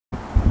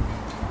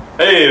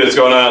Hey, what's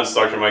going on? It's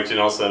Dr. Mike T.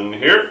 Nelson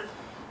here,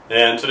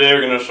 and today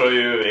we're going to show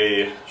you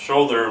a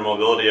shoulder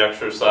mobility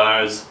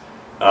exercise.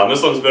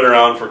 This one's been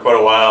around for quite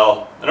a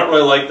while. I don't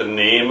really like the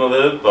name of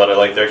it, but I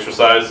like the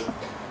exercise.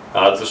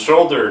 It's a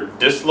shoulder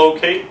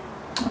dislocate.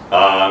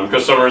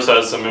 Chris Sommers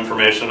has some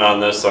information on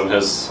this on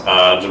his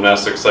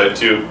gymnastics site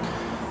too.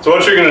 So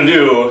what you're going to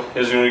do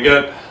is you're going to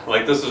get,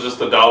 like, this is just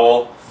a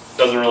dowel.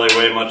 Doesn't really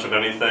weigh much of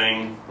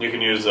anything. You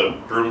can use a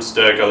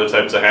broomstick, other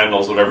types of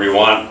handles, whatever you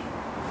want.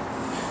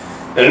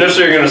 And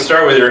initially you're going to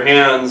start with your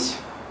hands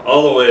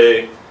all the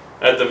way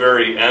at the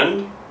very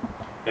end,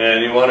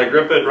 and you want to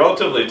grip it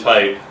relatively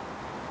tight.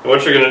 And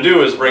what you're going to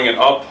do is bring it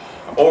up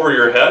over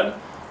your head,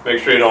 make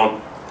sure you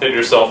don't hit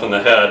yourself in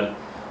the head,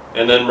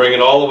 and then bring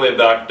it all the way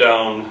back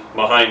down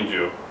behind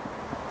you,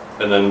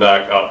 and then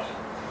back up.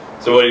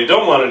 So what you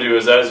don't want to do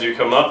is, as you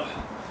come up,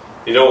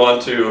 you don't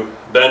want to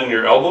bend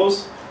your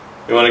elbows.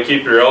 You want to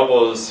keep your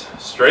elbows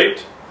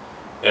straight,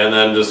 and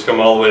then just come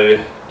all the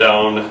way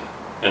down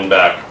and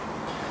back.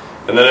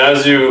 And then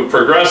as you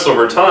progress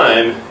over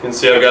time, you can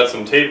see I've got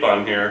some tape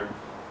on here.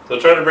 So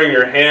try to bring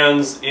your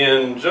hands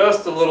in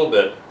just a little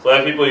bit. So I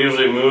have people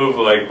usually move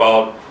like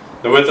about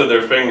the width of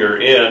their finger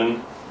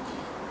in,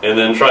 and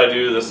then try to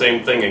do the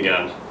same thing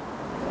again.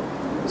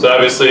 So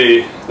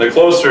obviously, the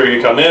closer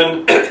you come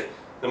in,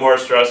 the more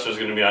stress there's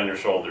going to be on your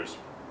shoulders.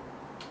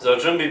 So it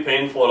shouldn't be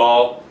painful at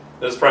all.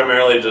 This is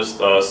primarily just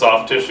a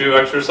soft tissue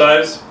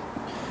exercise.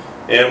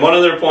 And one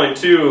other point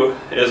too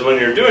is when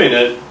you're doing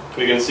it,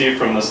 we can see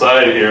from the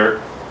side here,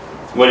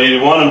 what you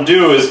want to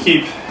do is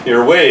keep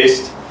your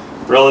waist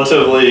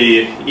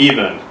relatively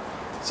even.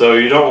 So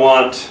you don't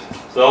want,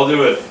 so I'll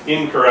do it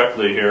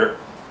incorrectly here.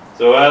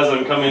 So as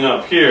I'm coming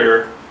up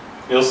here,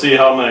 you'll see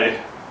how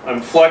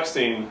I'm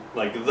flexing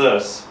like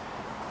this.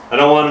 I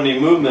don't want any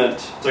movement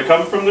to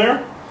come from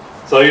there.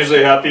 So I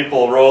usually have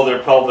people roll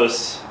their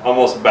pelvis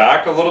almost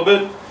back a little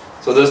bit.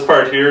 So this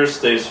part here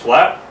stays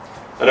flat.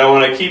 And I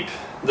want to keep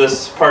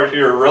this part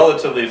here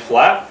relatively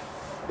flat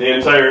the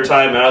entire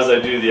time as I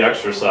do the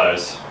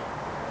exercise.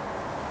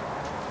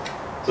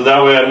 So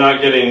that way I'm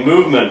not getting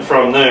movement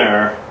from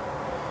there,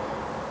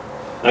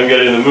 I'm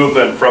getting the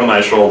movement from my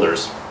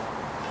shoulders.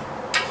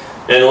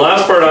 And the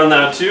last part on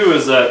that too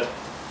is that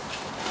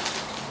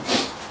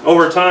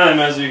over time,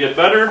 as you get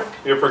better,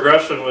 your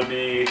progression would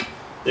be,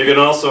 you can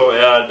also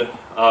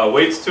add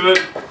weights to it.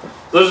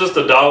 So this is just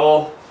a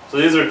dowel. So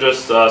these are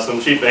just some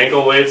cheap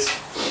ankle weights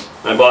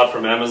I bought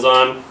from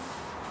Amazon.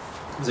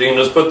 So you can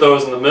just put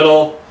those in the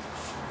middle,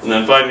 and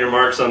then find your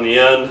marks on the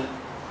end.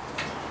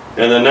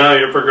 And then now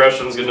your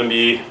progression is going to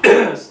be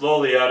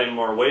slowly adding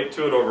more weight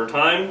to it over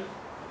time.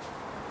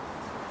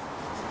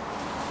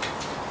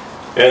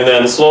 And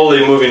then slowly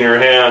moving your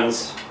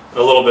hands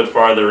a little bit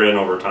farther in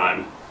over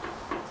time.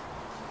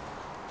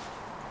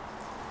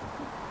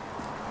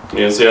 You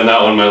can see on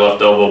that one my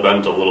left elbow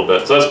bent a little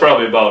bit. So that's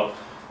probably about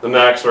the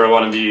max where I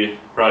want to be,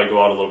 probably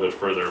go out a little bit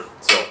further.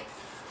 So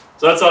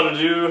that's how to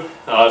do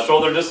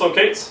shoulder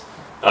dislocates.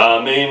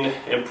 Main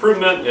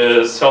improvement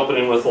is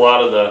helping with a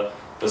lot of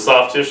the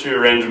soft tissue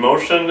range of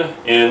motion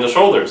in the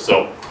shoulders.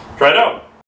 So try it out.